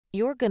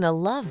You're gonna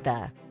love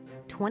the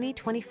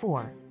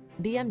 2024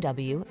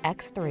 BMW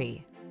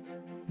X3.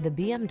 The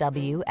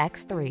BMW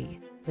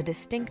X3, the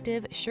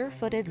distinctive,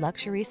 sure-footed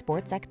luxury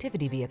sports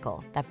activity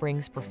vehicle that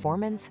brings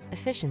performance,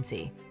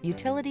 efficiency,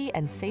 utility,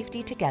 and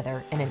safety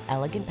together in an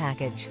elegant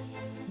package.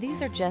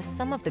 These are just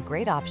some of the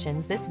great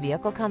options this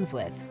vehicle comes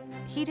with: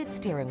 heated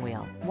steering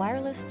wheel,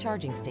 wireless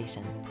charging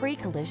station,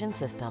 pre-collision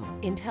system,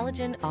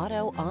 intelligent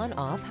auto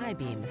on-off high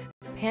beams,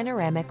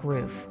 panoramic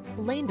roof,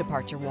 lane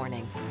departure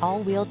warning,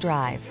 all-wheel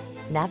drive,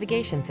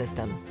 navigation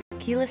system,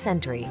 keyless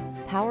entry,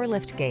 power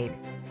liftgate.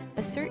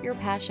 Assert your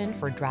passion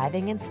for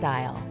driving in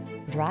style.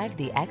 Drive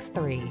the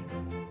X3.